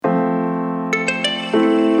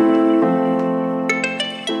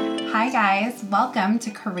guys. Welcome to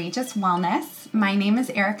Courageous Wellness. My name is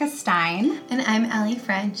Erica Stein. And I'm Ellie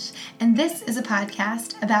French. And this is a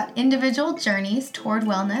podcast about individual journeys toward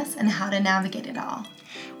wellness and how to navigate it all.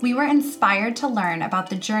 We were inspired to learn about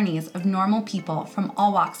the journeys of normal people from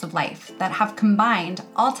all walks of life that have combined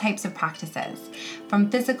all types of practices, from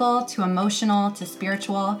physical to emotional to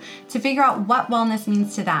spiritual, to figure out what wellness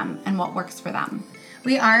means to them and what works for them.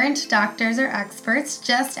 We aren't doctors or experts,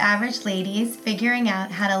 just average ladies figuring out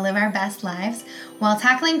how to live our best lives while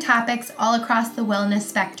tackling topics all across the wellness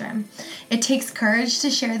spectrum. It takes courage to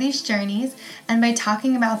share these journeys, and by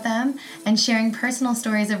talking about them and sharing personal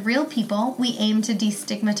stories of real people, we aim to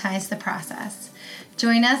destigmatize the process.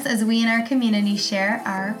 Join us as we in our community share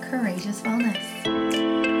our courageous wellness.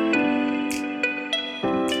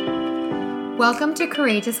 Welcome to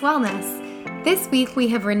Courageous Wellness. This week, we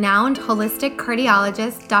have renowned holistic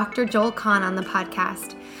cardiologist Dr. Joel Kahn on the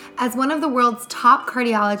podcast. As one of the world's top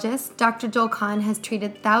cardiologists, Dr. Joel Kahn has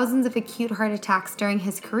treated thousands of acute heart attacks during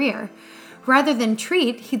his career. Rather than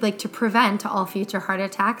treat, he'd like to prevent all future heart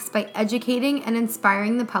attacks by educating and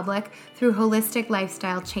inspiring the public through holistic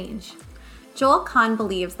lifestyle change. Joel Kahn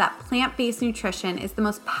believes that plant-based nutrition is the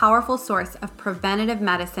most powerful source of preventative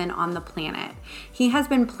medicine on the planet. He has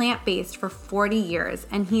been plant-based for 40 years,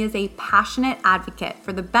 and he is a passionate advocate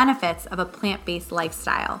for the benefits of a plant-based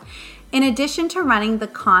lifestyle. In addition to running the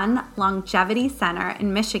Kahn Longevity Center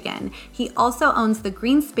in Michigan, he also owns the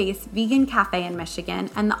Green Space Vegan Cafe in Michigan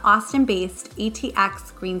and the Austin-based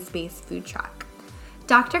ATX Green Space food truck.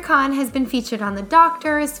 Dr. Kahn has been featured on The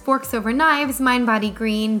Doctors, Forks Over Knives, Mind Body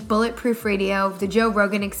Green, Bulletproof Radio, The Joe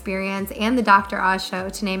Rogan Experience, and The Dr. Oz Show,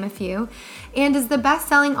 to name a few, and is the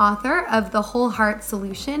best-selling author of The Whole Heart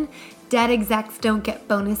Solution, Dead Execs Don't Get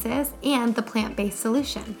Bonuses, and The Plant-Based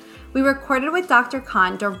Solution. We recorded with Dr.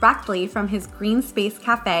 Kahn directly from his Green Space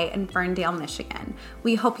Cafe in Ferndale, Michigan.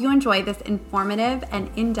 We hope you enjoy this informative and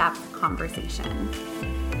in-depth conversation.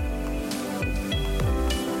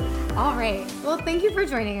 All right. Well, thank you for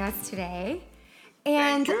joining us today.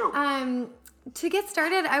 And to get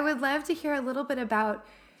started, I would love to hear a little bit about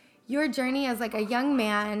your journey as like a young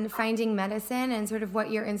man finding medicine and sort of what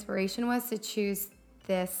your inspiration was to choose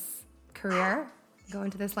this career, go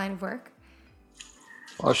into this line of work.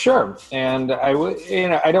 Well, sure. And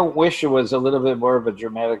I don't wish it was a little bit more of a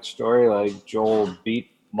dramatic story like Joel beat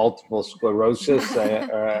multiple sclerosis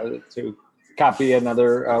to copy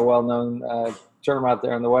another well-known term out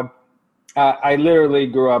there on the web. I literally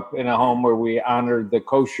grew up in a home where we honored the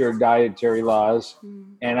kosher dietary laws,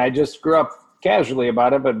 and I just grew up casually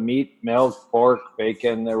about it, but meat, milk, pork,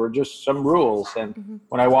 bacon, there were just some rules. And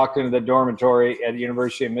when I walked into the dormitory at the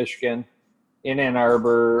University of Michigan in Ann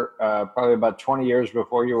Arbor, probably about 20 years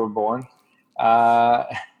before you were born,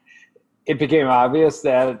 it became obvious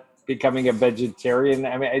that becoming a vegetarian,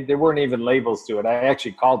 I mean, there weren't even labels to it. I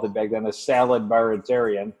actually called it back then a salad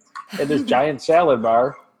baritarian. It had this giant salad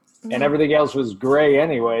bar. And everything else was gray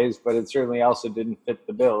anyways, but it certainly also didn't fit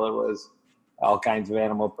the bill. It was all kinds of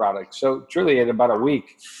animal products. So truly in about a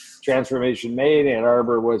week, transformation made. Ann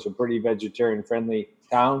Arbor was a pretty vegetarian-friendly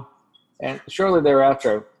town. And shortly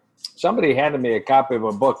thereafter, somebody handed me a copy of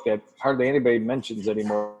a book that hardly anybody mentions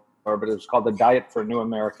anymore, but it was called The Diet for New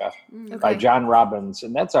America by John Robbins.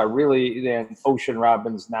 And that's Ocean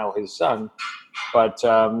Robbins, now his son. But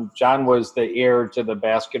John was the heir to the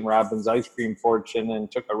Baskin-Robbins ice cream fortune and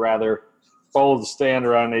took a rather bold stand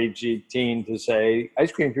around age 18 to say,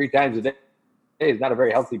 ice cream 3 times a day is not a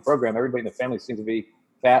very healthy program. Everybody in the family seems to be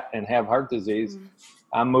fat and have heart disease.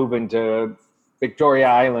 I'm moving to Victoria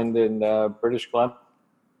Island in British Columbia,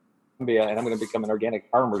 and I'm going to become an organic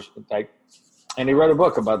farmer type. And he wrote a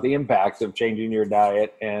book about the impact of changing your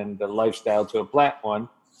diet and the lifestyle to a plant one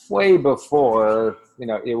way before,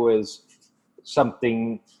 it was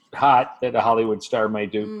something hot that a Hollywood star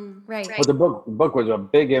might do. Right. But the book was a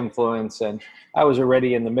big influence, and I was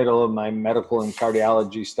already in the middle of my medical and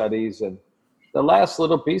cardiology studies. And the last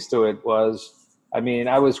little piece to it was,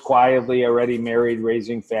 I was quietly already married,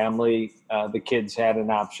 raising family. The kids had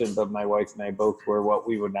an option, but my wife and I both were what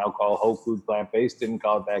we would now call whole food plant-based. Didn't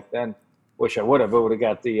call it back then. Wish I would have. It would have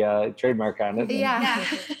got the trademark on it. Yeah.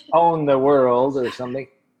 Own the world or something.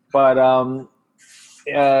 But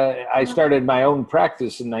I started my own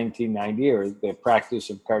practice in 1990, or the practice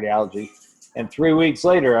of cardiology. And 3 weeks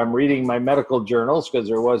later, I'm reading my medical journals because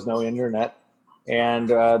there was no internet. And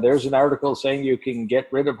there's an article saying you can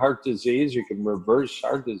get rid of heart disease, you can reverse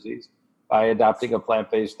heart disease by adopting a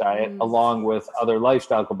plant-based diet along with other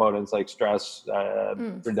lifestyle components like stress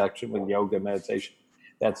reduction with yoga, meditation.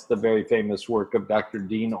 That's the very famous work of Dr.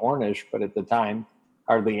 Dean Ornish, but at the time,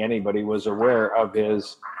 hardly anybody was aware of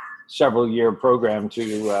his several year program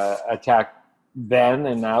to attack then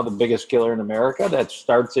and now the biggest killer in America that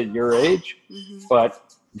starts at your age,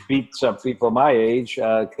 but beats up people my age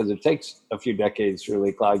because it takes a few decades to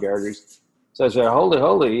really clog arteries. So I said,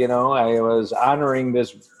 holy, I was honoring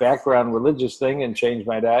this background religious thing and changed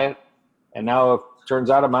my diet. And now it turns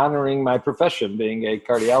out I'm honoring my profession, being a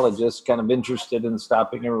cardiologist, kind of interested in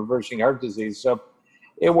stopping and reversing heart disease. So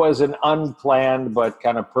it was an unplanned but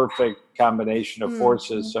kind of perfect combination of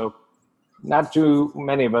forces. So not too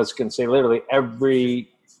many of us can say literally every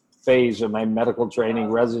phase of my medical training,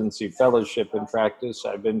 residency, fellowship, and practice,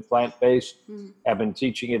 I've been plant-based. I've been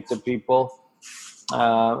teaching it to people.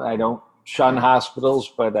 I don't shun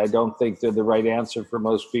hospitals, but I don't think they're the right answer for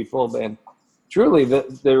most people. And truly,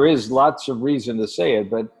 there is lots of reason to say it,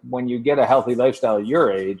 but when you get a healthy lifestyle at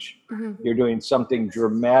your age, you're doing something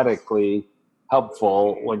dramatically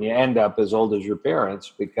helpful when you end up as old as your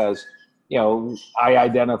parents, because I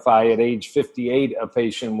identify at age 58 a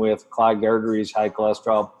patient with clogged arteries, high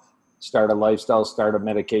cholesterol, start a lifestyle, start a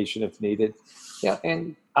medication if needed. Yeah,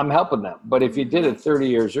 and I'm helping them. But if you did it 30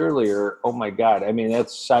 years earlier, oh my God, I mean,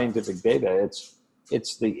 that's scientific data.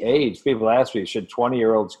 It's the age. People ask me, should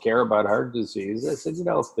 20-year-olds care about heart disease? I said,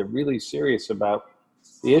 if they're really serious about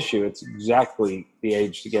the issue, it's exactly the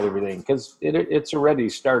age to get everything, because it's already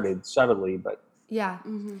started subtly. But yeah.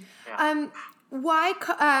 Why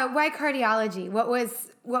cardiology? What was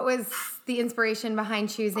the inspiration behind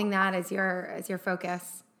choosing that as your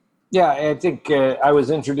focus? Yeah, I think I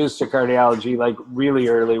was introduced to cardiology like really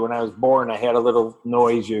early. When I was born, I had a little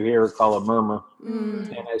noise you hear called a murmur.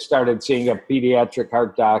 And I started seeing a pediatric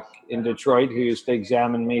heart doc in Detroit who used to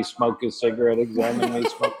examine me, smoke a cigarette,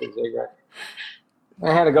 smoke a cigarette.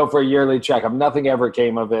 I had to go for a yearly checkup. Nothing ever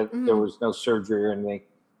came of it. There was no surgery or anything.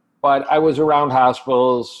 But I was around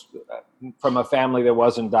hospitals from a family that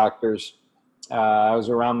wasn't doctors. I was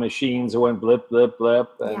around machines that went blip, blip, blip,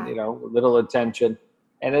 and, little attention.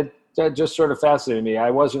 And it just sort of fascinated me. I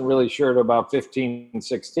wasn't really sure at about 15,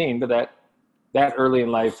 16, but that early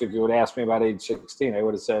in life, if you would ask me about age 16, I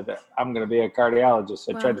would have said, I'm going to be a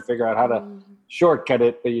cardiologist. I tried to figure out how to shortcut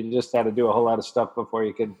it, but you just had to do a whole lot of stuff before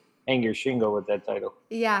you could hang your shingle with that title.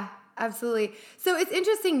 Yeah, absolutely. So it's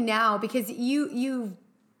interesting now because you've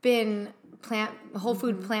been whole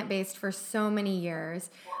food plant-based for so many years.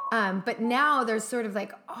 But now there's sort of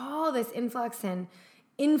like all this influx in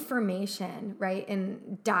information, right?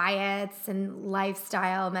 In diets and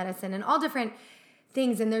lifestyle medicine and all different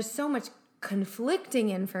things. And there's so much conflicting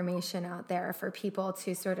information out there for people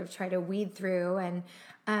to sort of try to weed through.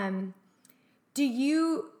 And do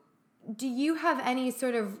you have any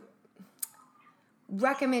sort of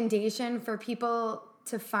recommendation for people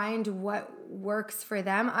to find what works for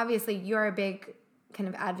them? Obviously, you're a big kind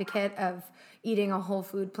of advocate of eating a whole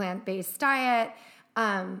food plant-based diet.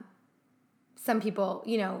 Some people,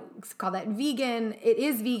 call that vegan. It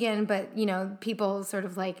is vegan, but, people sort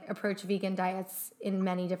of like approach vegan diets in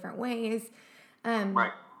many different ways.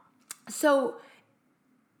 Right. So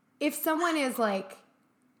if someone is like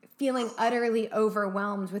feeling utterly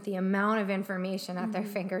overwhelmed with the amount of information at their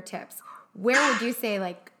fingertips, where would you say,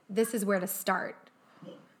 like, this is where to start?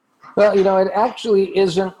 Well, it actually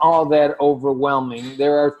isn't all that overwhelming.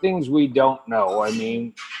 There are things we don't know. I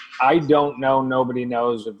mean, I don't know, nobody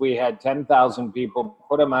knows. If we had 10,000 people,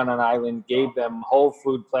 put them on an island, gave them whole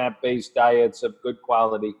food, plant-based diets of good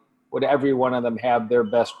quality, would every one of them have their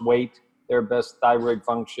best weight, their best thyroid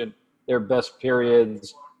function, their best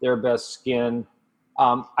periods, their best skin?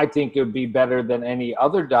 I think it would be better than any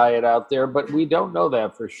other diet out there, but we don't know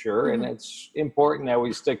that for sure. And it's important that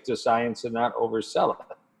we stick to science and not oversell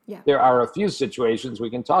it. Yeah. There are a few situations we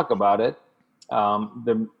can talk about it.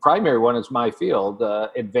 The primary one is my field.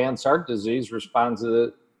 Advanced heart disease responds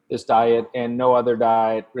to this diet, and no other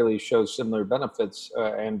diet really shows similar benefits,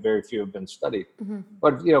 and very few have been studied.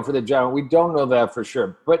 But, for the general, we don't know that for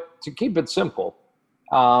sure. But to keep it simple,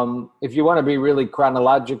 if you want to be really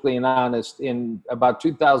chronologically and honest, in about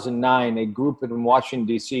 2009, a group in Washington,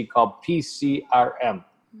 D.C. called PCRM,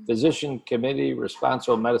 Physician Committee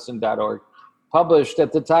Responsible Medicine.org, published,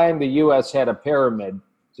 at the time, the U.S. had a pyramid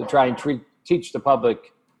to try and teach the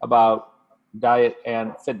public about diet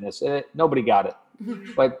and fitness. And nobody got it.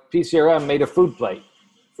 But PCRM made a food plate: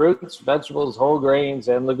 fruits, vegetables, whole grains,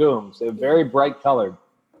 and legumes. They're very bright colored.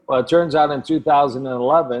 Well, it turns out in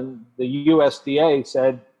 2011, the USDA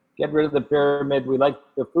said, get rid of the pyramid. We like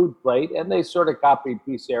the food plate. And they sort of copied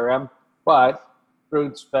PCRM, but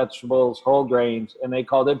fruits, vegetables, whole grains, and they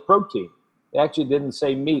called it protein. They actually didn't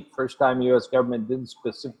say meat. First time U.S. government didn't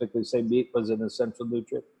specifically say meat was an essential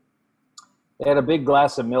nutrient. They had a big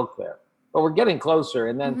glass of milk there. But we're getting closer.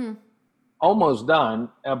 And then almost done,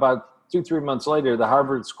 about 2-3 months later, the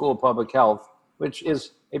Harvard School of Public Health, which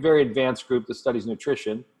is a very advanced group that studies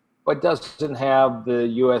nutrition, but doesn't have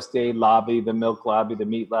the USDA lobby, the milk lobby, the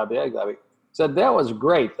meat lobby, the egg lobby, said that was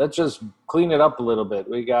great. Let's just clean it up a little bit.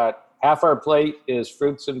 We got half our plate is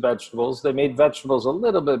fruits and vegetables. They made vegetables a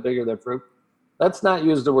little bit bigger than fruit. Let's not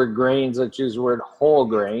use the word grains. Let's use the word whole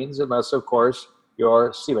grains, unless, of course,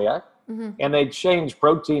 you're celiac. Mm-hmm. And they changed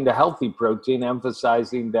protein to healthy protein,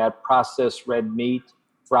 emphasizing that processed red meat,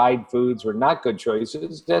 fried foods were not good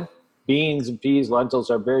choices. And beans and peas, lentils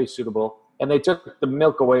are very suitable. And they took the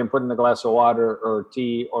milk away and put in a glass of water or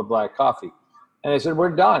tea or black coffee. And they said, we're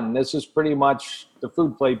done. This is pretty much the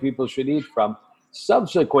food plate people should eat from.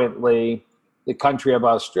 Subsequently, the country of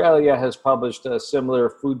Australia has published a similar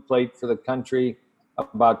food plate for the country.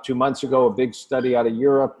 About 2 months ago, a big study out of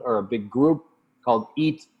Europe, or a big group called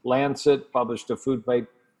Eat Lancet, published a food plate.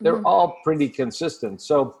 They're all pretty consistent.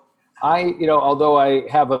 So although I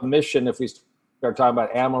have a mission, if we start talking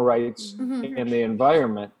about animal rights in the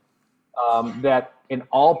environment, that an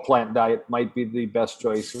all plant diet might be the best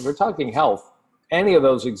choice. If we're talking health, any of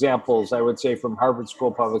those examples, I would say from Harvard School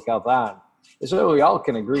of Public Health on, is what we all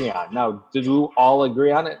can agree on. Now, do you all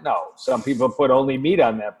agree on it? No. Some people put only meat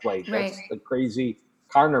on that plate. That's the crazy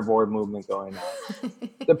carnivore movement going on.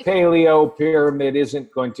 The paleo pyramid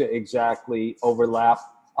isn't going to exactly overlap.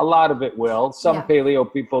 A lot of it will. Some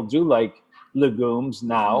paleo people do like legumes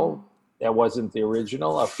now. That wasn't the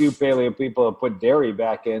original. A few paleo people have put dairy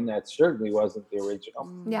back in. That certainly wasn't the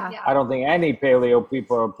original. Yeah. I don't think any paleo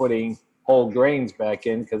people are putting whole grains back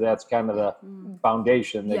in, because that's kind of the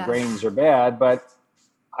foundation. The grains are bad. But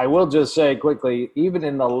I will just say quickly,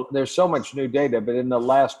 there's so much new data, but in the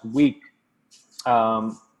last week,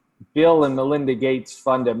 Bill and Melinda Gates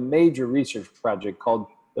fund a major research project called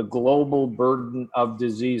the Global Burden of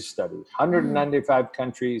Disease Study. 195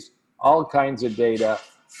 countries, all kinds of data.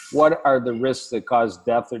 What are the risks that cause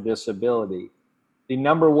death or disability? The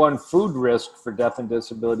number one food risk for death and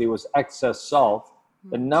disability was excess salt.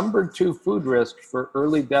 The number two food risk for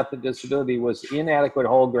early death and disability was inadequate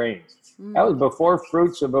whole grains. That was before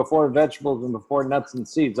fruits and before vegetables and before nuts and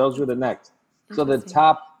seeds. Those were the next. So the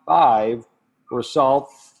top 5 were salt,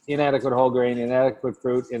 inadequate whole grain, inadequate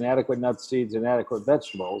fruit, inadequate nuts, seeds, inadequate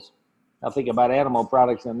vegetables. Now think about animal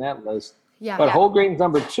products on that list. But whole grains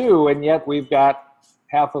number 2, and yet we've got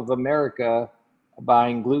half of America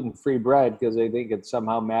buying gluten-free bread because they think it's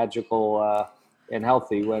somehow magical and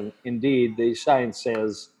healthy, when indeed the science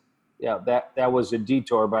says, that was a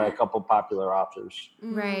detour by a couple popular authors.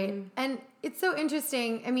 Right. And it's so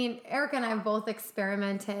interesting. I mean, Erica and I have both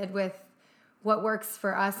experimented with what works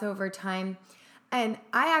for us over time. And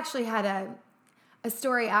I actually had a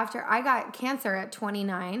story after I got cancer at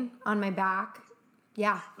 29 on my back.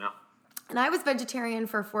 Yeah. And I was vegetarian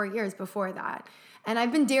for 4 years before that. And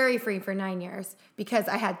I've been dairy-free for 9 years because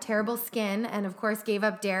I had terrible skin and, of course, gave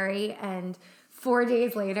up dairy. And 4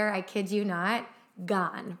 days later, I kid you not,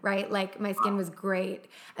 gone, right? Like, my skin was great.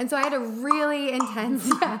 And so I had a really intense...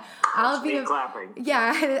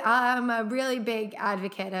 I'm a really big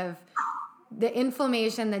advocate of the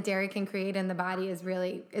inflammation that dairy can create in the body is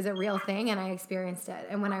a real thing, and I experienced it.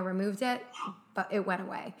 And when I removed it, it went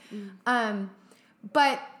away.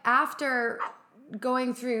 But after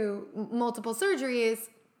going through multiple surgeries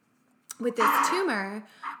with this tumor,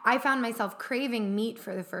 I found myself craving meat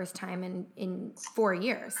for the first time in 4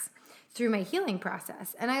 years through my healing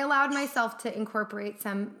process. And I allowed myself to incorporate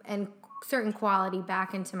some and certain quality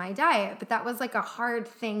back into my diet. But that was like a hard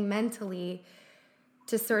thing mentally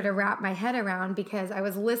to sort of wrap my head around, because I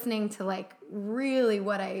was listening to like really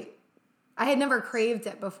what I had never craved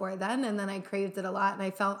it before then. And then I craved it a lot, and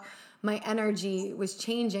I felt my energy was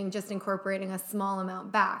changing just incorporating a small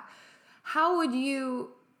amount back. How would you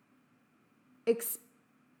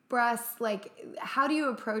express, like, how do you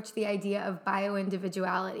approach the idea of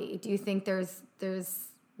bioindividuality? Do you think there's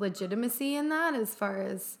legitimacy in that as far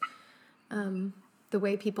as the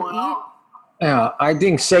way people eat? Yeah, I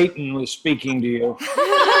think Satan was speaking to you.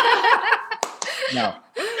 No.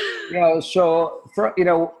 So,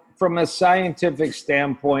 from a scientific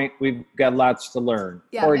standpoint, we've got lots to learn.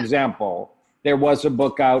 For example, there was a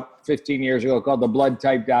book out 15 years ago called The Blood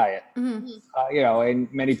Type Diet. And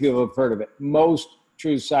many people have heard of it. Most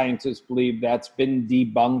true scientists believe that's been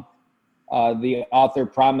debunked. The author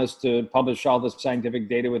promised to publish all the scientific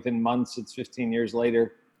data within months. It's 15 years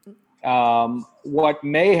later. What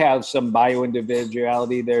may have some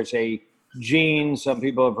bioindividuality, there's a gene some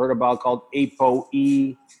people have heard about called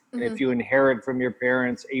ApoE. If you inherit from your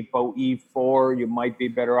parents ApoE4, you might be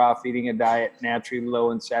better off eating a diet naturally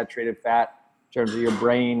low in saturated fat in terms of your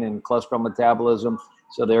brain and cholesterol metabolism.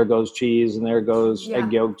 So there goes cheese, and there goes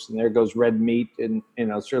egg yolks, and there goes red meat, and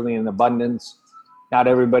certainly in abundance. Not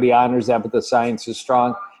everybody honors that, but the science is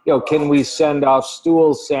strong. Can we send off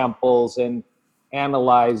stool samples and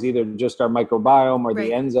analyze either just our microbiome or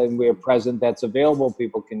the enzyme we have present that's available?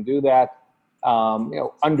 People can do that.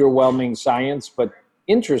 Underwhelming science, but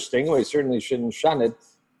interesting. We certainly shouldn't shun it.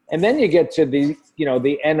 And then you get to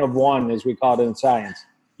the N of one, as we call it in science.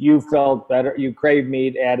 You felt better. You crave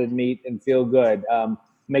meat, added meat, and feel good.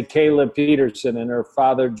 Michaela Peterson and her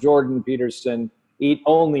father, Jordan Peterson, eat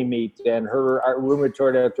only meat, and her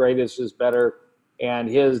rheumatoid arthritis is better, and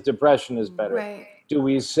his depression is better. Right. Do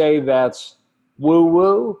we say that's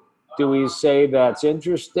woo-woo? Do we say that's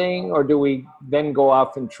interesting? Or do we then go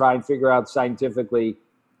off and try and figure out scientifically,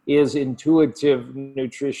 is intuitive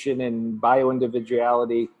nutrition and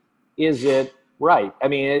bioindividuality, is it right? I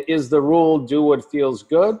mean, is the rule do what feels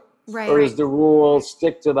good? Right. Or is the rule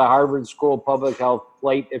stick to the Harvard School of Public Health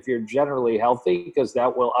plate if you're generally healthy, because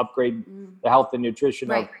that will upgrade the health and nutrition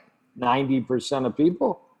of 90% of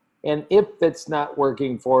people? And if it's not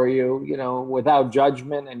working for you, without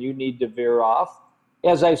judgment, and you need to veer off,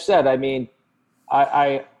 as I said, I mean,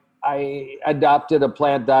 I adopted a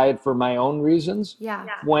plant diet for my own reasons. Yeah.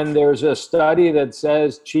 When there's a study that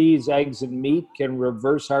says cheese, eggs, and meat can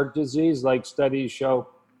reverse heart disease, like studies show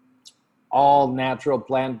all natural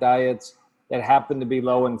plant diets that happen to be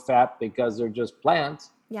low in fat because they're just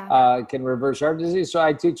plants, can reverse heart disease. So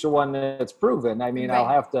I teach the one that's proven. I mean, I'll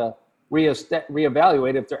have to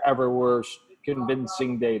reevaluate if there ever were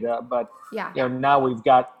convincing data. But now we've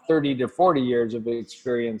got 30 to 40 years of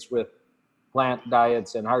experience with plant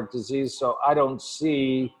diets and heart disease. So I don't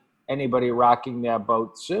see anybody rocking that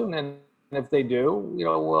boat soon. And if they do,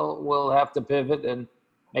 we'll have to pivot and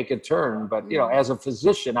make a turn. But, as a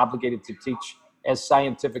physician obligated to teach as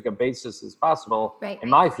scientific a basis as possible, in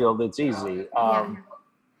my field, it's easy.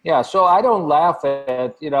 So I don't laugh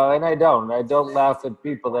at, and I don't laugh at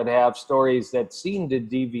people that have stories that seem to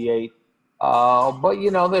deviate. But,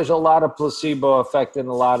 there's a lot of placebo effect in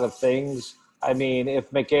a lot of things. I mean,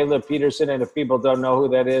 if Michaela Peterson, and if people don't know who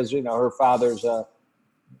that is, her father's a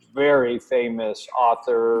very famous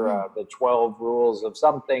author, The 12 Rules of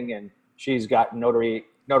something, and she's got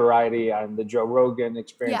notoriety on the Joe Rogan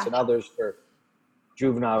Experience and others for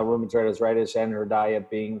juvenile rheumatoid arthritis and her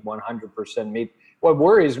diet being 100% meat. What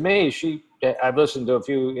worries me, I've listened to a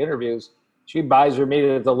few interviews, she buys her meat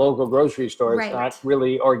at the local grocery store. It's not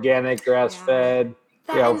really organic, grass-fed,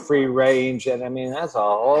 free range. And I mean, that's a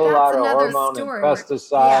whole lot of hormone and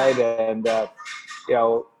pesticide and,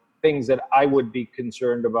 things that I would be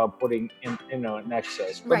concerned about putting in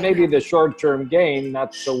excess. But maybe the short-term gain,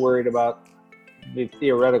 not so worried about the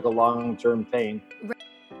theoretical long-term pain.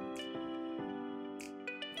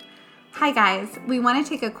 Hi guys, we want to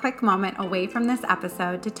take a quick moment away from this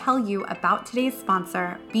episode to tell you about today's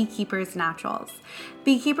sponsor, Beekeepers Naturals.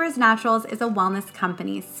 Beekeepers Naturals is a wellness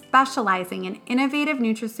company specializing in innovative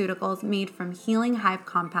nutraceuticals made from healing hive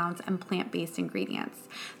compounds and plant-based ingredients.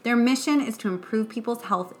 Their mission is to improve people's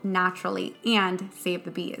health naturally and save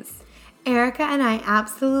the bees. Erica and I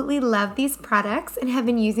absolutely love these products and have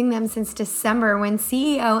been using them since December when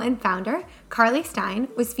CEO and founder Carly Stein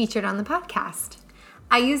was featured on the podcast.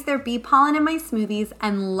 I use their bee pollen in my smoothies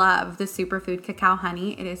and love the superfood cacao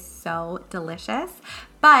honey. It is so delicious.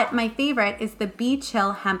 But my favorite is the Bee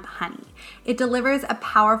Chill Hemp Honey. It delivers a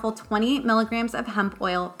powerful 28 milligrams of hemp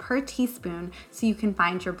oil per teaspoon so you can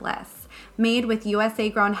find your bliss. Made with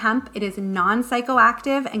USA-grown hemp, it is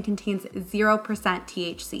non-psychoactive and contains 0%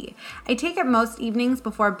 THC. I take it most evenings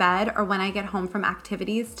before bed or when I get home from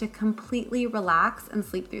activities to completely relax and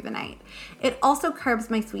sleep through the night. It also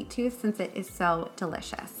curbs my sweet tooth since it is so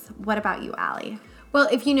delicious. What about you, Allie? Well,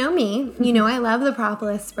 if you know me, you know I love the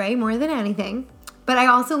propolis spray more than anything, but I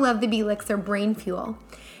also love the Belixir Brain Fuel.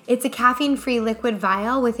 It's a caffeine-free liquid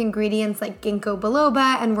vial with ingredients like ginkgo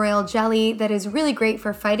biloba and royal jelly that is really great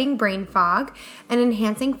for fighting brain fog and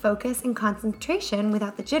enhancing focus and concentration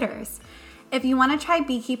without the jitters. If you want to try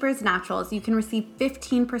Beekeepers Naturals, you can receive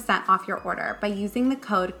 15% off your order by using the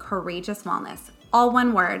code Courageous Wellness, all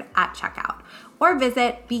one word, at checkout. Or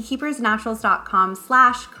visit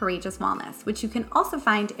beekeepersnaturals.com/Courageous Wellness, which you can also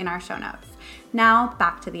find in our show notes. Now,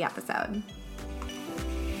 back to the episode.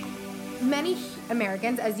 Many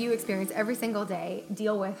Americans, as you experience every single day,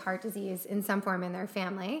 deal with heart disease in some form in their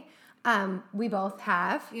family. We both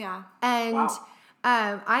have. Yeah. And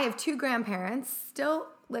I have two grandparents still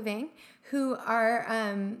living who are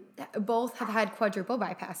both have had quadruple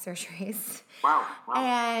bypass surgeries. Wow.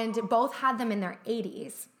 And both had them in their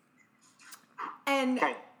 80s. And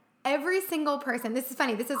every single person, this is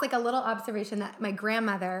funny, this is like a little observation that my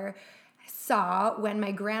grandmother saw when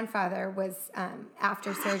my grandfather was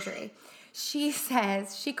after surgery. She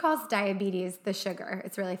says, she calls diabetes the sugar.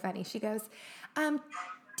 It's really funny. She goes,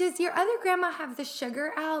 does your other grandma have the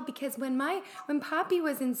sugar, Al? Because when Poppy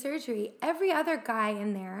was in surgery, every other guy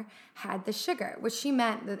in there had the sugar, which she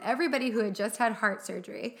meant that everybody who had just had heart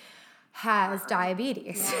surgery has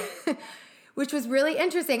diabetes. Yeah. Which was really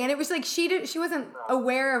interesting. And it was like she wasn't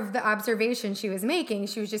aware of the observation she was making.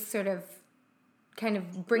 She was just sort of kind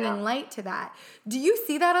of bringing light to that. Do you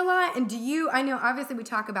see that a lot? And I know obviously we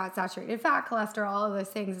talk about saturated fat, cholesterol, all of those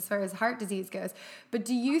things as far as heart disease goes, but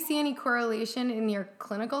do you see any correlation in your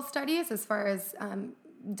clinical studies as far as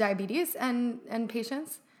diabetes and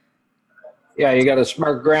patients? Yeah, you got a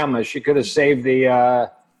smart grandma. She could have saved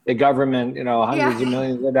the government, hundreds of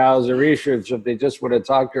millions of dollars of research if they just would have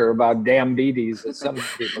talked to her about diabetes, as some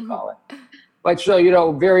people call it. But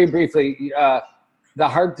so, very briefly, the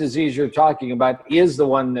heart disease you're talking about is the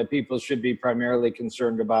one that people should be primarily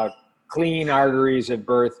concerned about. Clean arteries at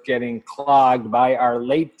birth getting clogged by our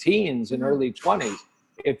late teens and early 20s.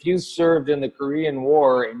 If you served in the Korean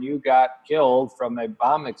War and you got killed from a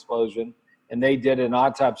bomb explosion and they did an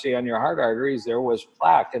autopsy on your heart arteries, there was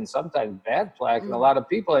plaque, and sometimes bad plaque, and a lot of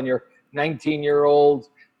people. And your 19-year-old,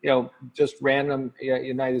 just random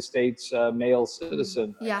United States male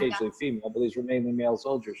citizen, occasionally female, but these were mainly male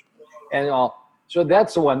soldiers, and all. So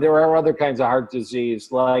that's the one. There are other kinds of heart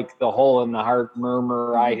disease, like the hole in the heart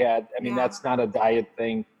murmur I had. I mean, that's not a diet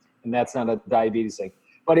thing, and that's not a diabetes thing.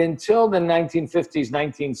 But until the 1950s,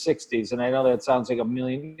 1960s, and I know that sounds like a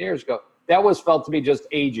million years ago, that was felt to be just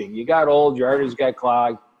aging. You got old, your arteries got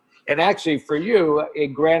clogged. And actually, for you, a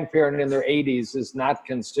grandparent in their 80s is not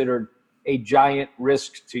considered a giant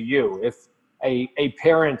risk to you. If a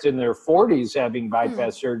parent in their 40s having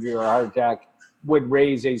bypass surgery or a heart attack would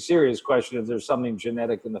raise a serious question if there's something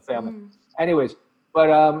genetic in the family. Anyways, but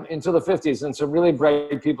until the 50s, and some really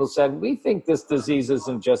bright people said, we think this disease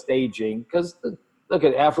isn't just aging, because look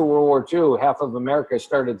at after World War II, half of America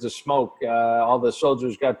started to smoke. All the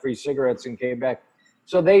soldiers got free cigarettes and came back.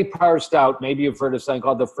 So they parsed out, maybe you've heard of something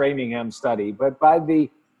called the Framingham study, but by the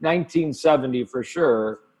 1970 for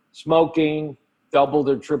sure, smoking doubled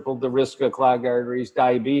or tripled the risk of clogged arteries,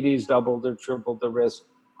 diabetes doubled or tripled the risk,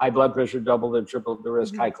 high blood pressure doubled or tripled the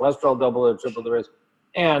risk, high cholesterol doubled or tripled the risk,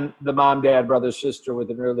 and the mom, dad, brother, sister with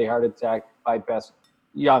an early heart attack, bypass,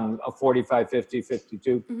 young, 45, 50,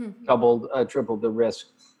 52, doubled, tripled the risk.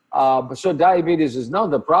 So diabetes is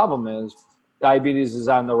the problem is diabetes is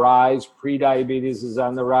on the rise, pre-diabetes is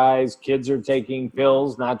on the rise, kids are taking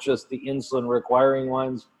pills, not just the insulin requiring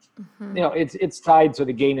ones. It's tied to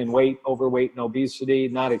the gain in weight, overweight and obesity,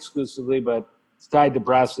 not exclusively, but it's tied to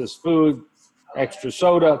processed food, extra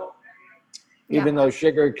soda. Even though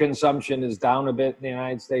sugar consumption is down a bit in the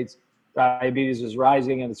United States, diabetes is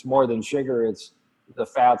rising, and it's more than sugar. It's the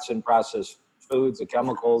fats in processed foods, the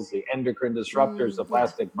chemicals, the endocrine disruptors, the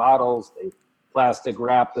plastic bottles, the plastic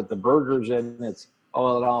wrap that the burger's in. It's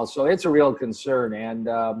all in all. So it's a real concern.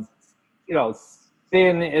 And,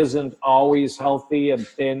 thin isn't always healthy, and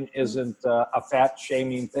thin isn't a fat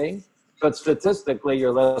shaming thing. But statistically,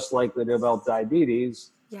 you're less likely to develop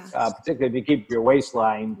diabetes. Particularly if you keep your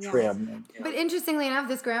waistline trim. But interestingly enough,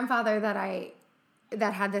 this grandfather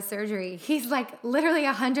that had this surgery, he's like literally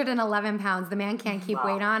 111 pounds. The man can't keep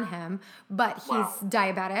weight on him, but he's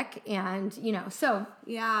diabetic, and so.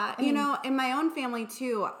 Yeah, in my own family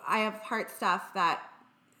too, I have heart stuff that,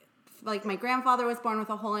 like, my grandfather was born with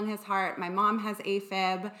a hole in his heart. My mom has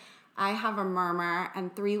AFib. I have a murmur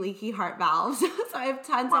and 3 leaky heart valves. So I have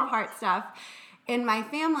tons of heart stuff in my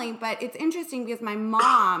family. But it's interesting because my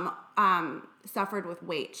mom suffered with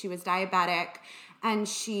weight. She was diabetic, and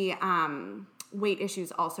she weight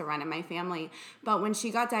issues also run in my family. But when she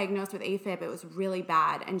got diagnosed with AFib, it was really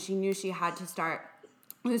bad, and she knew she had to start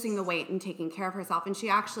losing the weight and taking care of herself. And she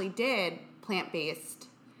actually did plant-based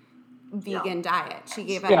vegan diet. She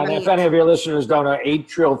gave up and if any of your listeners don't know,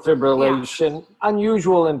 atrial fibrillation,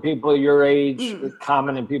 unusual in people your age,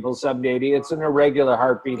 common in people 70, 80. It's an irregular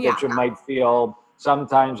heartbeat that you might feel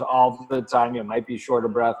sometimes, all the time. You might be short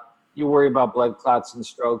of breath. You worry about blood clots and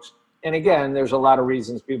strokes. And again, there's a lot of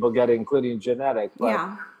reasons people get it, including genetic.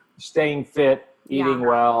 But staying fit, eating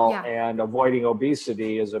well, and avoiding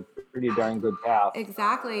obesity is a pretty darn good path.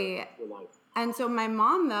 Exactly. And so my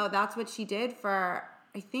mom, though, that's what she did for,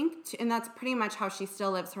 I think, and that's pretty much how she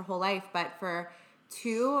still lives her whole life, but for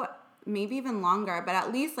 2, maybe even longer, but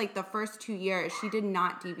at least like the first 2 years, she did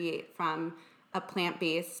not deviate from a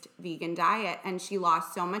plant-based vegan diet, and she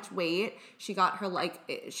lost so much weight. She got her,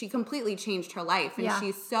 she completely changed her life, and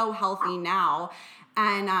she's so healthy now,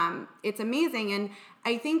 and it's amazing. And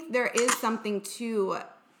I think there is something to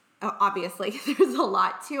obviously there's a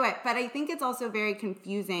lot to it, but I think it's also very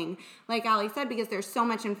confusing, like Ali said, because there's so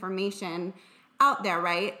much information out there,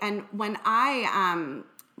 right? And when I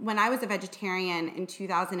was a vegetarian in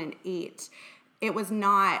 2008, it was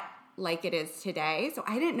not like it is today. So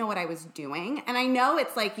I didn't know what I was doing. And I know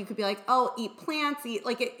it's like, you could be like, oh, eat plants,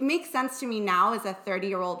 like it makes sense to me now as a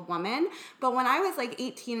 30-year-old woman. But when I was like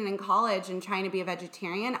 18 and in college and trying to be a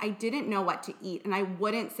vegetarian, I didn't know what to eat. And I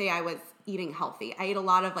wouldn't say I was eating healthy. I ate a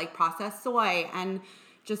lot of like processed soy and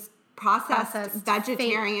just processed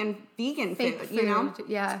vegetarian, vegan food, you know?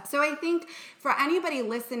 Yeah. So I think for anybody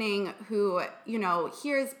listening who, you know,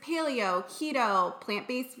 hears paleo, keto,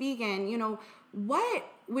 plant-based vegan, you know, what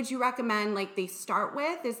would you recommend like they start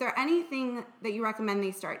with? Is there anything that you recommend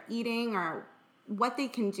they start eating or what they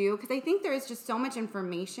can do? Because I think there is just so much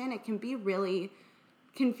information. It can be really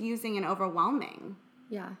confusing and overwhelming.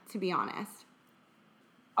 Yeah. To be honest.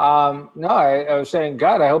 No, I was saying,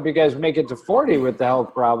 God, I hope you guys make it to 40 with the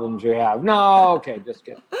health problems you have. No, okay, just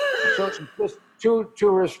kidding. So just two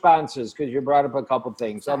responses, because you brought up a couple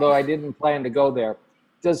things, although I didn't plan to go there.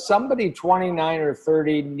 Does somebody 29 or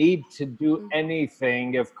 30 need to do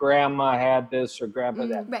anything if grandma had this or grandpa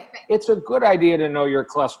that? Right. It's a good idea to know your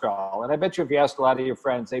cholesterol. And I bet you if you ask a lot of your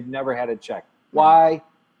friends, they've never had it checked. Why?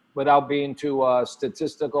 Without being too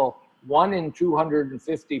statistical, 1 in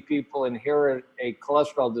 250 people inherit a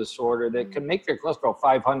cholesterol disorder that can make their cholesterol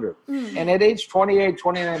 500. And at age 28,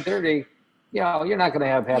 29, 30, you know, you're not going to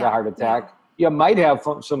have had a heart attack. You might have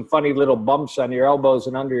some funny little bumps on your elbows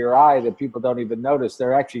and under your eye that people don't even notice.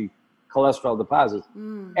 They're actually cholesterol deposits.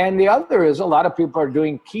 And the other is a lot of people are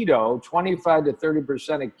doing keto. 25 to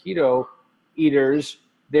 30% of keto eaters,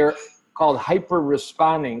 they're called hyper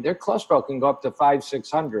responding. Their cholesterol can go up to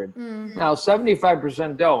 500-600. Now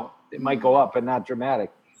 75% don't. It might go up, but not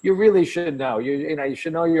dramatic. You really should know. You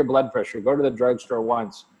should know your blood pressure. Go to the drugstore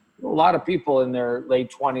once. A lot of people in their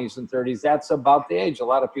late 20s and 30s, that's about the age. A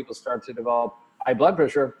lot of people start to develop high blood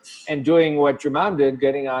pressure, and doing what your mom did,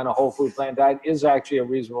 getting on a whole food plant diet, is actually a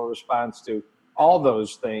reasonable response to all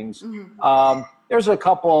those things. There's a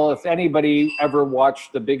couple, if anybody ever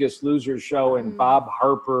watched The Biggest Loser show and Bob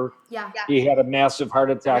Harper, he had a massive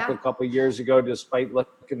heart attack a couple years ago despite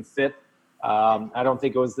looking fit. I don't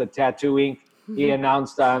think it was the tattoo ink. He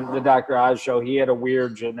announced on the Dr. Oz show he had a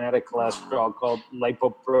weird genetic cholesterol called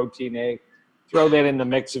lipoprotein A. Throw that in the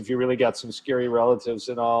mix if you really got some scary relatives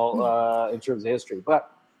and all in terms of history. But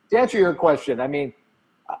to answer your question, I mean,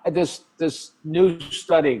 this new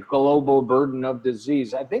study, Global Burden of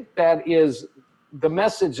Disease, I think that is the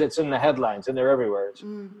message that's in the headlines, and they're everywhere. It's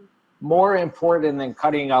more important than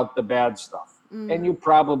cutting out the bad stuff. And you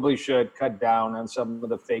probably should cut down on some of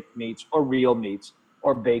the fake meats or real meats,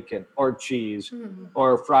 or bacon, or cheese,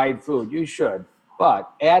 or fried food. You should.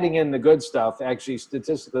 But adding in the good stuff actually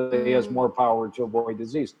statistically has more power to avoid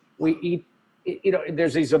disease. We eat, you know,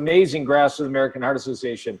 there's these amazing graphs of the American Heart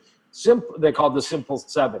Association. They're called the Simple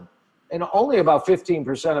Seven. And only about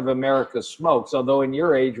 15% of America smokes, although in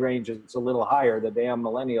your age range it's a little higher. The damn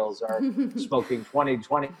millennials are smoking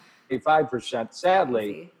 25%,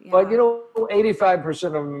 sadly. But, you know,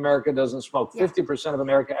 85% of America doesn't smoke. 50% of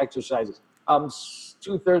America exercises.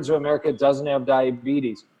 2/3 of America doesn't have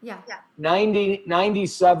diabetes.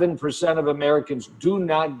 97% of Americans do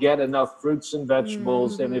not get enough fruits and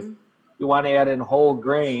vegetables. And if you want to add in whole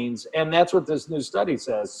grains, and that's what this new study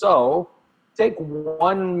says. So take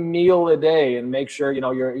one meal a day and make sure, you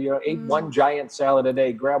know, you eat one giant salad a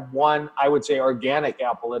day. Grab one, I would say, organic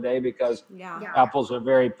apple a day, because apples are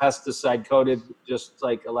very pesticide coated, just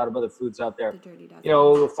like a lot of other foods out there. You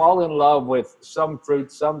know, fall in love with some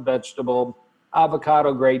fruit, some vegetable.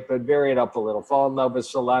 Avocado, great, but vary it up a little. Fall in love with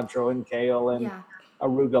cilantro and kale and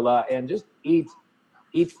arugula, and just eat,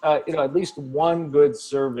 you know, at least one good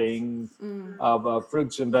serving of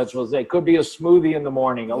fruits and vegetables. It could be a smoothie in the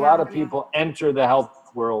morning. A lot of people enter the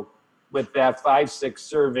health world with that 5-6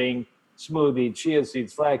 serving smoothie: chia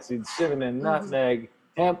seeds, flax seeds, cinnamon, nutmeg,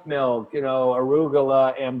 hemp milk, you know,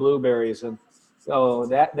 arugula, and blueberries. And so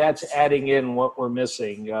that's adding in what we're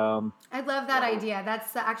missing. I love that idea.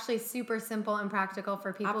 That's actually super simple and practical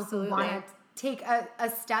for people who want to take a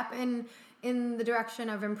step in the direction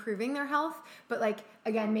of improving their health, but like,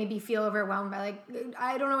 again, maybe feel overwhelmed by like,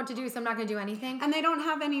 I don't know what to do, so I'm not going to do anything. And they don't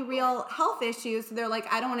have any real health issues. So they're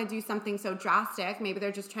like, I don't want to do something so drastic. Maybe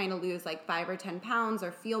they're just trying to lose like 5 or 10 pounds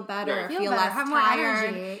or feel better, or feel less have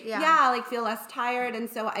tired. More energy. Like feel less tired. And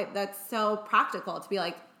so that's so practical to be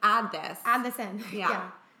like, add this in.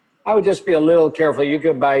 I would just be a little careful. You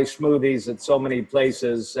can buy smoothies at so many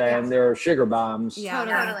places, and there are sugar bombs. Yeah,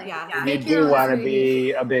 Totally. Yeah. You do want to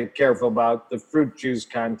be a bit careful about the fruit juice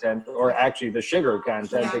content, or actually the sugar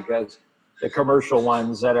content, because the commercial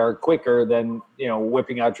ones that are quicker than,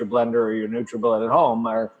 whipping out your blender or your NutriBullet at home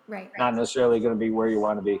are not necessarily going to be where you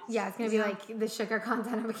want to be. Yeah, it's going to be like the sugar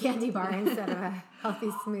content of a candy bar instead of a healthy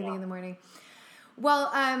smoothie in the morning.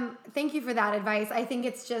 Well, thank you for that advice. I think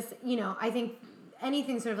it's just, I think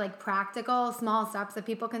anything sort of like practical, small steps that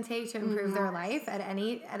people can take to improve their life at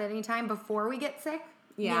any time before we get sick,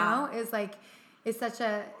 is such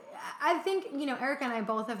a, I think, Erica and I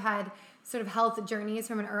both have had sort of health journeys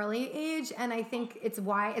from an early age. And I think it's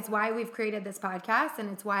why we've created this podcast,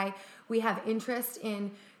 and it's why we have interest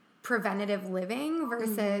in preventative living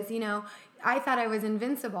versus, I thought I was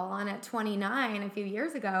invincible. And at 29, a few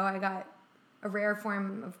years ago, I got a rare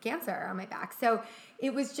form of cancer on my back. So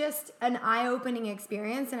it was just an eye-opening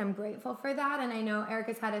experience, and I'm grateful for that. And I know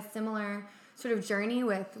Erica's had a similar sort of journey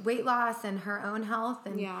with weight loss and her own health.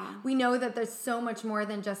 And we know that there's so much more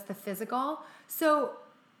than just the physical. So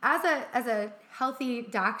as a healthy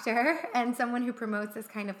doctor and someone who promotes this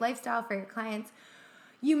kind of lifestyle for your clients,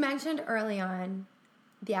 you mentioned early on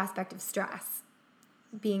the aspect of stress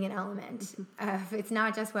being an element of, it's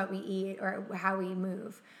not just what we eat or how we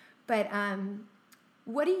move. But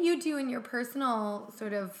what do you do in your personal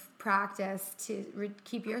sort of practice to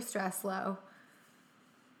keep your stress low?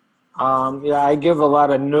 I give a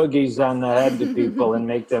lot of noogies on the head to people and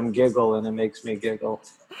make them giggle, and it makes me giggle.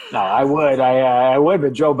 No, I would,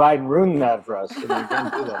 but Joe Biden ruined that for us, and we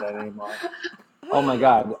can't do that anymore. Oh my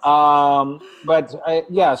God.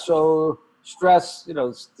 So stress,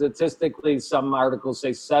 statistically, some articles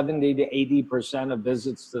say 70 to 80% of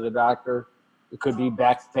visits to the doctor. It could be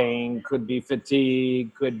back pain, could be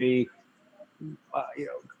fatigue, could be,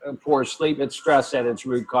 poor sleep. It's stress at its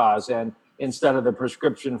root cause. And instead of the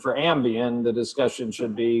prescription for Ambien, the discussion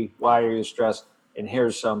should be, why are you stressed? And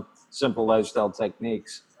here's some simple lifestyle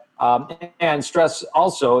techniques. And stress,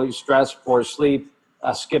 poor sleep,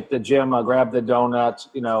 skip the gym, I'll grab the donut,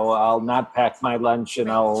 I'll not pack my lunch, and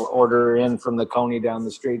I'll order in from the Coney down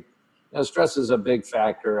the street. Stress is a big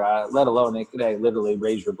factor, let alone it could literally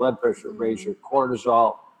raise your blood pressure, raise your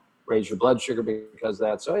cortisol, raise your blood sugar because of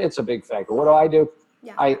that. So it's a big factor. What do I do?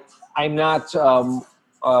 Yeah. I'm not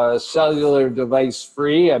cellular device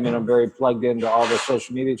free. I mean, I'm very plugged into all the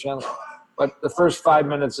social media channels. But the first 5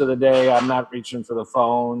 minutes of the day, I'm not reaching for the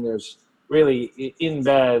phone. There's really, in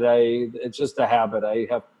bed, it's just a habit. I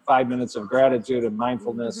have 5 minutes of gratitude and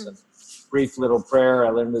mindfulness and brief little prayer I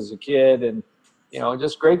learned as a kid, and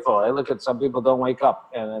just grateful. I look at some people don't wake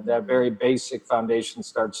up, and that very basic foundation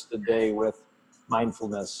starts the day with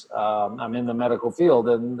mindfulness. I'm in the medical field,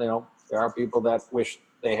 and there are people that wish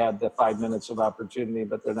they had the 5 minutes of opportunity,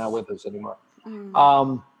 but they're not with us anymore.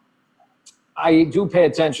 I do pay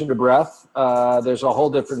attention to breath. There's a whole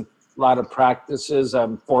different lot of practices.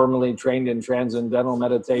 I'm formally trained in transcendental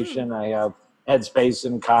meditation. I have Headspace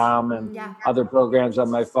and Calm and other programs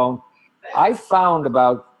on my phone. I found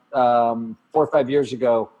about 4 or 5 years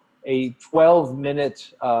ago a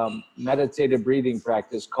 12-minute meditative breathing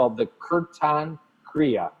practice called the Kirtan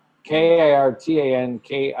Kriya, Kirtan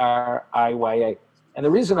Kriya. And the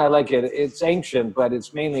reason I like it, it's ancient, but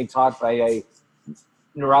it's mainly taught by a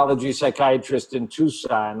neurology psychiatrist in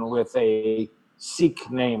Tucson with a Sikh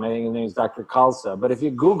name. I think his name is Dr. Khalsa. But if you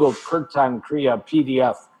Google Kirtan Kriya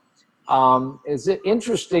PDF, it's an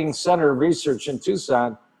interesting center of research in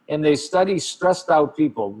Tucson, and they study stressed out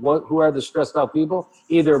people. Who are the stressed out people?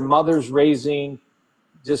 Either mothers raising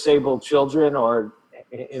disabled children or,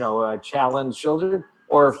 challenged children,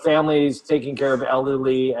 or families taking care of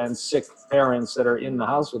elderly and sick parents that are in the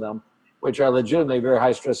house with them, which are legitimately very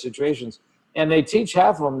high stress situations. And they teach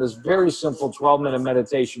half of them this very simple 12-minute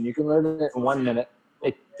meditation. You can learn it in 1 minute.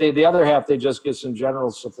 The other half, they just get some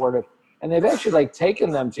general support. And they've actually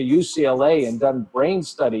taken them to UCLA and done brain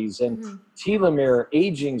studies and telomere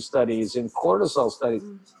aging studies and cortisol studies.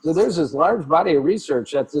 So there's this large body of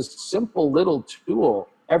research that this simple little tool,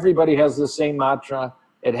 everybody has the same mantra.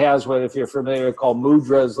 It has what, if you're familiar, called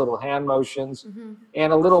mudras, little hand motions,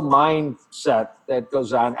 and a little mindset that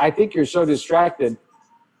goes on. I think you're so distracted,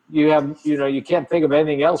 you can't think of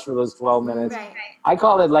anything else for those 12 minutes. Right. I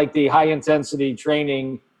call it like the high intensity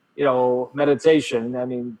training, meditation. I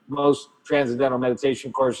mean, most transcendental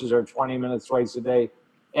meditation courses are 20 minutes twice a day.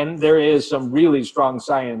 And there is some really strong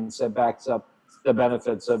science that backs up the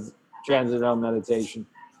benefits of transcendental meditation.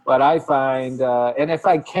 But I find, and if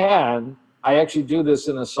I can, I actually do this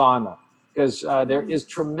in a sauna. because there is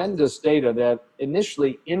tremendous data that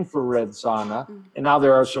initially infrared sauna, and now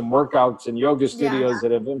there are some workouts and yoga studios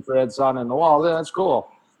that have infrared sauna in the wall. That's cool.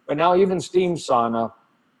 But now even steam sauna,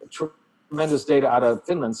 tremendous data out of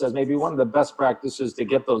Finland says maybe one of the best practices to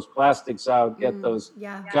get those plastics out, get those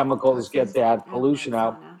chemicals, get that pollution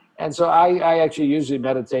out. And so I actually usually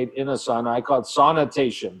meditate in a sauna. I call it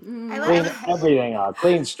saunitation. Clean everything out,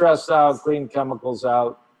 clean stress out, clean chemicals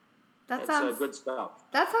out. That sounds good stuff.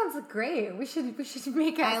 That sounds great. We should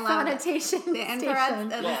make a sanitation The infrared,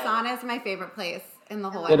 the sauna is my favorite place in the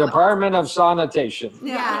whole The Department of Sanitation.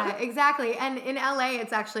 Yeah, exactly. And in LA,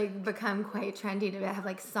 it's actually become quite trendy to have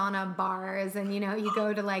like sauna bars, and you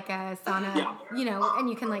go to like a sauna, and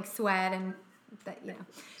you can like sweat and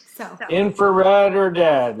So infrared or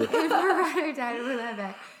dead. Infrared or dead. We love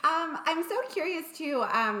it. I'm so curious too.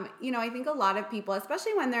 I think a lot of people,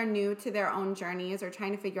 especially when they're new to their own journeys or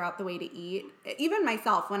trying to figure out the way to eat, even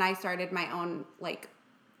myself, when I started my own,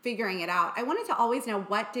 figuring it out, I wanted to always know,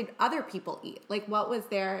 what did other people eat? Like, what was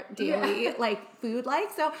their daily, food like?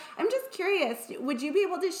 So I'm just curious, would you be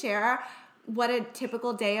able to share what a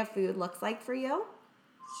typical day of food looks like for you?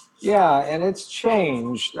 Yeah, and it's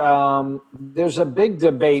changed. There's a big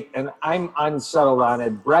debate, and I'm unsettled on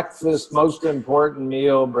it. Breakfast, most important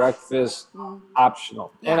meal, breakfast,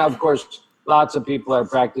 optional. Yeah. And of course, lots of people are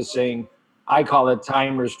practicing, I call it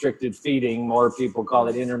time-restricted feeding. More people call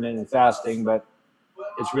it intermittent fasting, but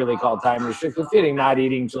it's really called time-restricted feeding, not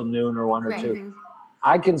eating till noon or 1 or 2.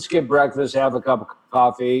 I can skip breakfast, have a cup of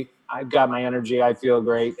coffee. I've got my energy. I feel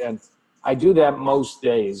great. And I do that most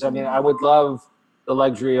days. I mean, I would love the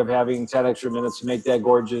luxury of having 10 extra minutes to make that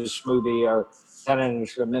gorgeous smoothie, or 10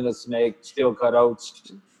 extra minutes to make steel cut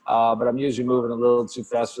oats. But I'm usually moving a little too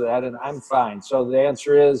fast for that, and I'm fine. So the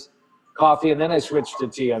answer is coffee, and then I switch to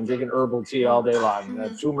tea. I'm drinking herbal tea all day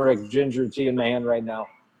long. Turmeric ginger tea in my hand right now,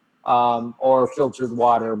 or filtered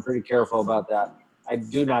water. I'm pretty careful about that. I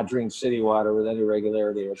do not drink city water with any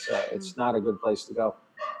regularity. It's not a good place to go.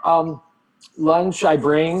 Lunch I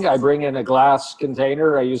bring in a glass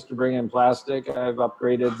container. I used to bring in plastic. I've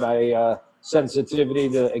upgraded my sensitivity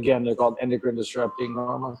to, again, they're called endocrine disrupting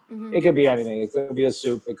hormones. It could be anything. It could be a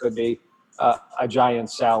soup. It could be a giant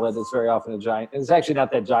salad. It's very often a giant. It's actually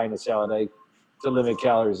not that giant a salad. To limit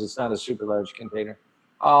calories, it's not a super large container.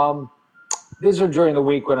 These are during the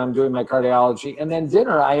week when I'm doing my cardiology. And then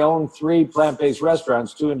dinner, I own 3 plant-based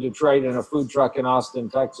restaurants, 2 in Detroit and a food truck in Austin,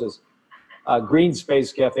 Texas. Green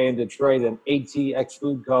Space Cafe in Detroit, and ATX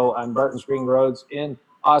Food Co. on Barton Spring Roads in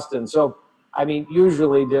Austin. So, I mean,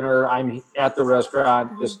 usually dinner, I'm at the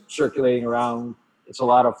restaurant, just circulating around. It's a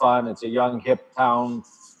lot of fun. It's a young, hip town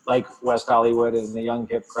like West Hollywood, and the young,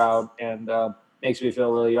 hip crowd, and makes me feel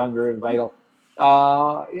a little younger and vital.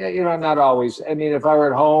 Not always. I mean, if I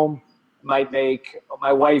were at home,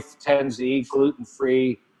 my wife tends to eat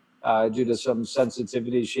gluten-free, due to some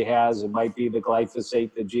sensitivity she has. It might be the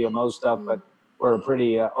glyphosate, the GMO stuff, but we're a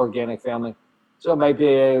pretty organic family. So it might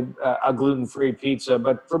be a gluten-free pizza.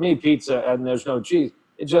 But for me, pizza and there's no cheese,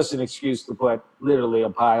 it's just an excuse to put literally a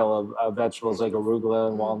pile of vegetables like arugula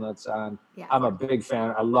and walnuts on. Yeah. I'm a big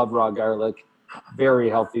fan. I love raw garlic.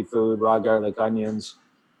 Very healthy food, raw garlic, onions.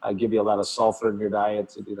 Give you a lot of sulfur in your diet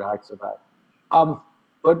to detoxify.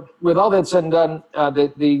 But with all that said and done,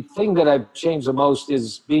 the thing that I've changed the most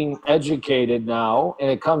is being educated now,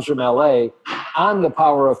 and it comes from LA, on the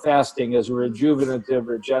power of fasting as a rejuvenative,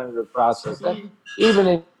 regenerative process. That even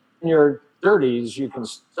in your 30s, you can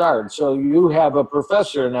start. So you have a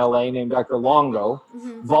professor in LA named Dr. Longo,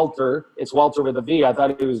 Walter. It's Walter with a V. I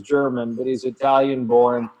thought he was German, but he's Italian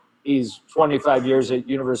born. He's 25 years at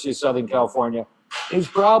University of Southern California. He's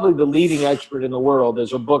probably the leading expert in the world.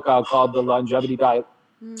 There's a book out called The Longevity Diet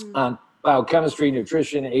on biochemistry,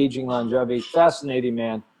 nutrition, aging, longevity. Fascinating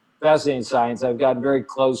man, fascinating science. I've gotten very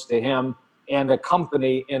close to him and a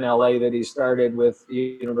company in LA that he started with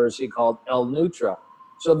the university called L-Nutra.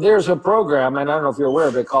 So there's a program, and I don't know if you're aware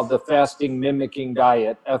of it, called the Fasting Mimicking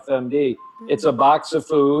Diet, FMD. It's a box of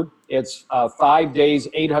food. It's 5 days,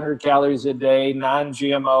 800 calories a day,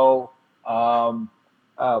 non-GMO,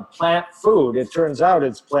 plant food. It turns out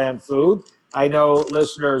it's plant food. I know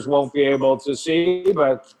listeners won't be able to see,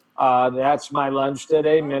 but that's my lunch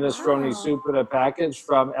today, minestrone soup in a package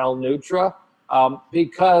from L-Nutra,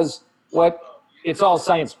 because it's all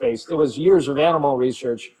science-based. There was years of animal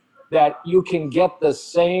research that you can get the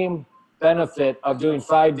same benefit of doing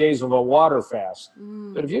 5 days of a water fast.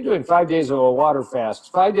 But if you're doing 5 days of a water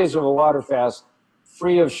fast, 5 days of a water fast,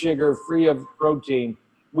 free of sugar, free of protein,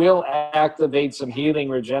 will activate some healing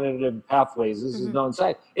regenerative pathways. This is known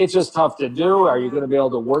science. It's just tough to do. Are you going to be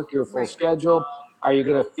able to work your full schedule? are you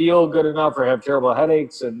going to feel good enough or have terrible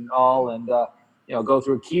headaches and all, and go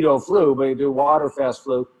through keto flu, but you do water fast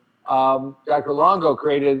flu. Dr. Longo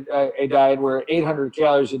created a diet where 800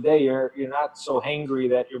 calories a day, you're not so hangry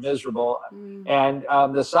that you're miserable. And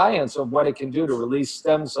the science of what it can do to release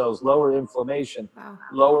stem cells, lower inflammation,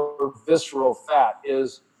 lower visceral fat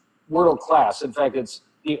is world class. In fact, it's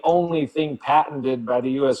the only thing patented by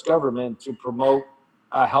the U.S. government to promote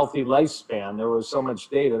a healthy lifespan. There was so much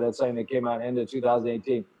data. That's something that came out end of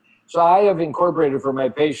 2018. So I have incorporated for my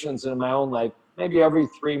patients in my own life, maybe every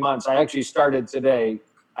 3 months. I actually started today.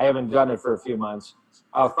 I haven't done it for a few months.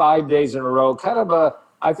 5 days in a row,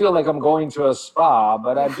 I feel like I'm going to a spa,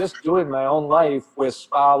 but I'm just doing my own life with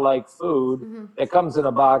spa-like food that comes in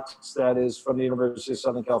a box that is from the University of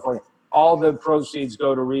Southern California. All the proceeds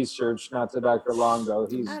go to research, not to Dr. Longo.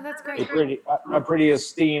 He's that's great. a pretty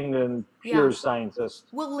esteemed and pure scientist.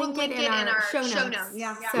 We'll link it in our show notes.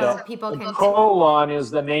 So people can. Colon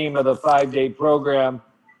is the name of the 5-day program.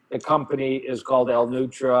 The company is called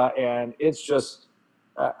L-Nutra, and it's just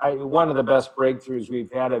one of the best breakthroughs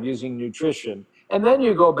we've had of using nutrition. And then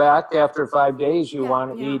you go back after 5 days, you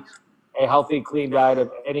want to eat a healthy, clean diet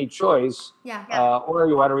of any choice, or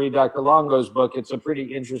you want to read Dr. Longo's book. It's a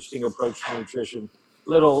pretty interesting approach to nutrition. A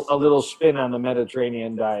little spin on the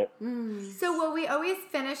Mediterranean diet. So will we always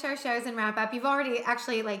finish our shows and wrap up? You've already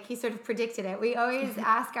actually, like you sort of predicted it. We always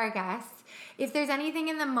ask our guests if there's anything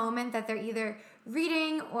in the moment that they're either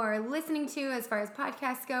reading or listening to as far as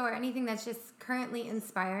podcasts go, or anything that's just currently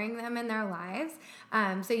inspiring them in their lives.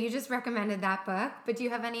 So you just recommended that book, but do you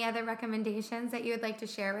have any other recommendations that you would like to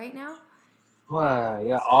share right now? Well,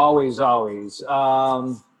 yeah, always.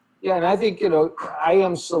 And I think, I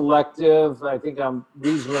am selective. I think I'm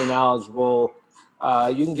reasonably knowledgeable.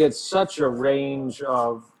 You can get such a range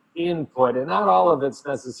of input, and not all of it's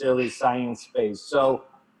necessarily science-based. So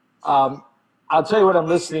I'll tell you what I'm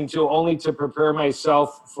listening to only to prepare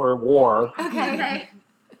myself for war. Okay.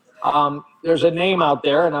 There's a name out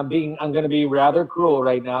there, and I'm going to be rather cruel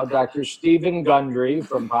right now. Dr. Stephen Gundry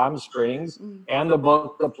from Palm Springs, and the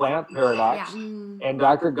book The Plant Paradox. And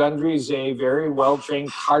Dr. Gundry is a very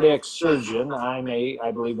well-trained cardiac surgeon. I'm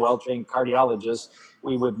I believe, well-trained cardiologist.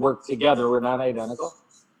 We would work together. We're not identical.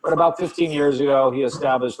 But about 15 years ago, he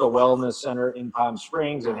established a wellness center in Palm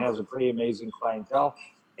Springs and has a pretty amazing clientele.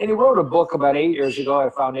 And he wrote a book about 8 years ago I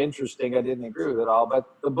found interesting. I didn't agree with it all, but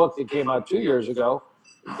the book that came out 2 years ago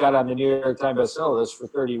got on the New York Times bestseller list for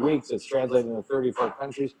 30 weeks. It's translated into 34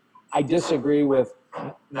 countries. I disagree with,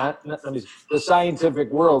 the scientific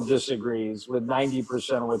world disagrees with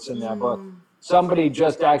 90% of what's in that book. Somebody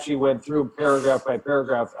just actually went through paragraph by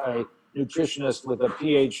paragraph, a nutritionist with a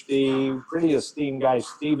PhD, pretty esteemed guy,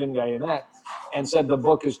 Stephen Guyonette, and said the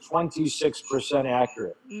book is 26%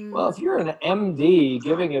 accurate. Well, if you're an MD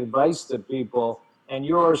giving advice to people and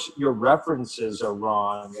your references are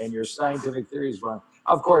wrong and your scientific theory is wrong,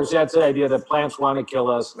 of course, that's the idea that plants want to kill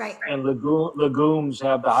us. Right. And legumes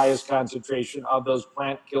have the highest concentration of those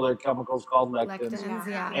plant killer chemicals called lectins.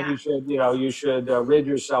 And you should rid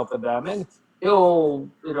yourself of them. And so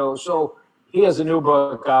he has a new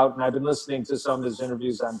book out, and I've been listening to some of his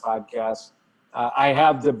interviews on podcasts. I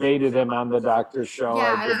have debated him on the doctor show.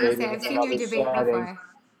 Yeah, I was going to say, I've seen you debate before.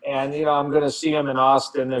 And, I'm going to see him in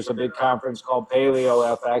Austin. There's a big conference called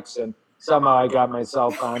Paleo FX, and somehow I got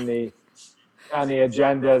myself on the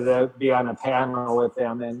agenda to be on a panel with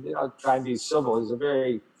him and, try and be civil. He's a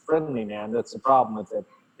very friendly man. That's the problem with it.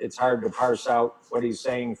 It's hard to parse out what he's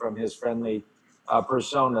saying from his friendly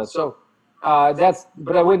persona. So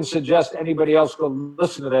but I wouldn't suggest anybody else go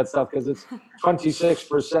listen to that stuff because it's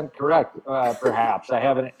 26% correct, perhaps. I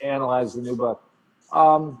haven't analyzed the new book.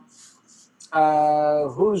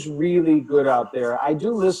 Who's really good out there? I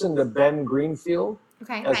do listen to Ben Greenfield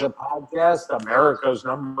as a podcast. America's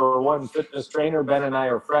 #1 fitness trainer. Ben and I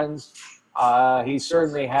are friends. He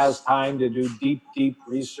certainly has time to do deep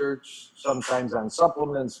research, sometimes on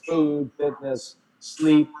supplements, food, fitness,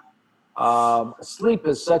 sleep. Sleep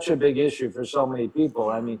is such a big issue for so many people.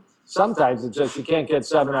 I mean, sometimes it's just you can't get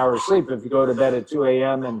 7 hours sleep if you go to bed at 2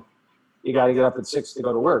 a.m. and you got to get up at 6 to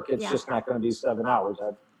go to work. It's just not going to be 7 hours.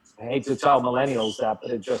 I hate to tell millennials that,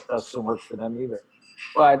 but it just doesn't work for them either.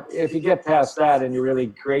 But if you get past that and you really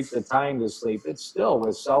create the time to sleep, it's still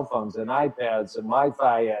with cell phones and iPads and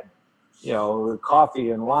Wi-Fi and,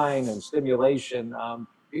 coffee and wine and stimulation.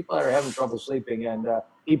 People are having trouble sleeping, and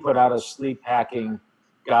he put out a sleep hacking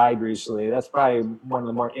guide recently. That's probably one of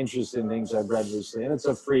the more interesting things I've read recently, and it's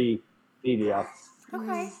a free PDF.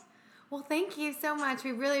 Okay. Well, thank you so much.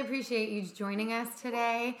 We really appreciate you joining us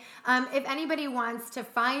today. If anybody wants to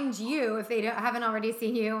find you, if they haven't already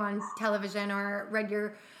seen you on television or read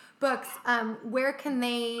your books. Where can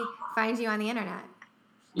they find you on the internet?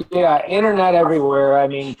 Yeah, internet everywhere. I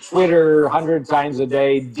mean, Twitter 100 times a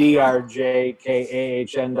day,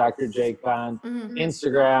 DRJKAHN, Dr. J. Kahn.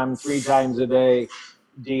 Instagram 3 times a day,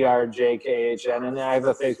 DRJKAHN. And then I have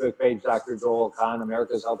a Facebook page, Dr. Joel Kahn,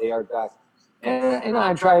 America's Healthy Heart Doc. And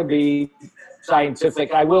I try to be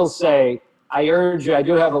scientific. I will say, I urge you, I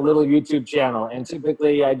do have a little YouTube channel, and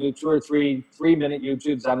typically I do 2 or 3 3-minute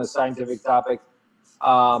YouTubes on a scientific topic.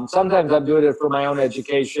 Sometimes I'm doing it for my own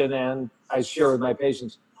education, and I share with my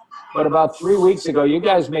patients. But about 3 weeks ago, you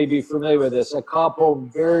guys may be familiar with this, a couple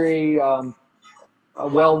very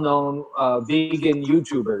well-known vegan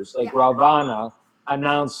YouTubers like Ravana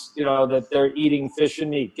announced, that they're eating fish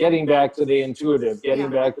and meat, getting back to the intuitive, getting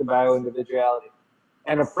back to bioindividuality.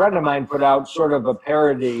 And a friend of mine put out sort of a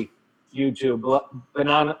parody YouTube,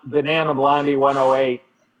 Banana Blondie 108.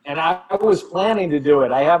 And I was planning to do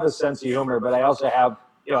it. I have a sense of humor, but I also have,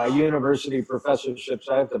 a university professorship,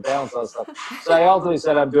 so I have to balance all stuff. So I ultimately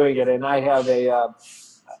said I'm doing it, and I have a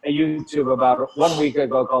YouTube about 1 week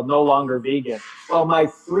ago called No Longer Vegan. Well, my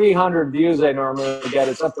 300 views I normally get,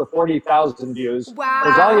 it's up to 40,000 views. Wow.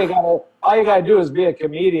 Because all you gotta do is be a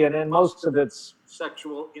comedian, and most of it's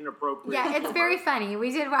sexual inappropriate. Yeah, it's very funny.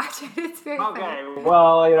 We did watch it. It's very funny. Okay,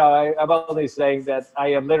 well, I'm only saying that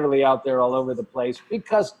I am literally out there all over the place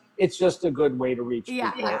because it's just a good way to reach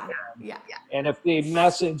people. Yeah. And if the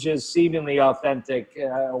message is seemingly authentic,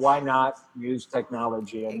 why not use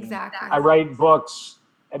technology? Exactly. I write books.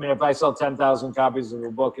 If I sell 10,000 copies of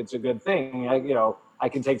a book, it's a good thing. I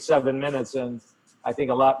can take 7 minutes, and I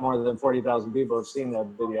think a lot more than 40,000 people have seen that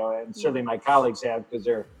video, and certainly my colleagues have because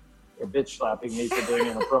they're bitch slapping me for being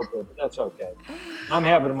inappropriate, but that's okay. I'm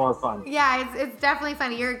having more fun. Yeah, it's definitely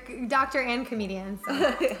funny. You're a doctor and comedian.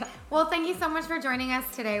 So. Well, thank you so much for joining us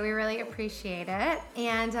today. We really appreciate it.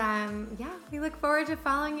 And we look forward to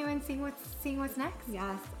following you and seeing what's next.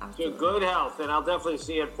 Yes, absolutely. To good health, and I'll definitely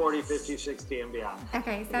see you at 40, 50, 60, and beyond.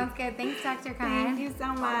 Okay, sounds good. Thanks, Dr. Kahn. Thank you so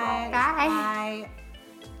much. Bye.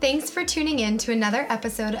 Thanks for tuning in to another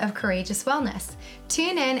episode of Courageous Wellness.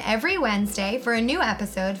 Tune in every Wednesday for a new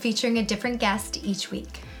episode featuring a different guest each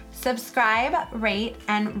week. Subscribe, rate,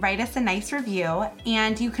 and write us a nice review.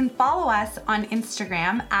 And you can follow us on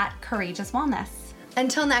Instagram at Courageous Wellness.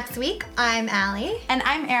 Until next week, I'm Allie. And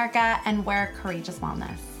I'm Erica, and we're Courageous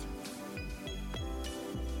Wellness.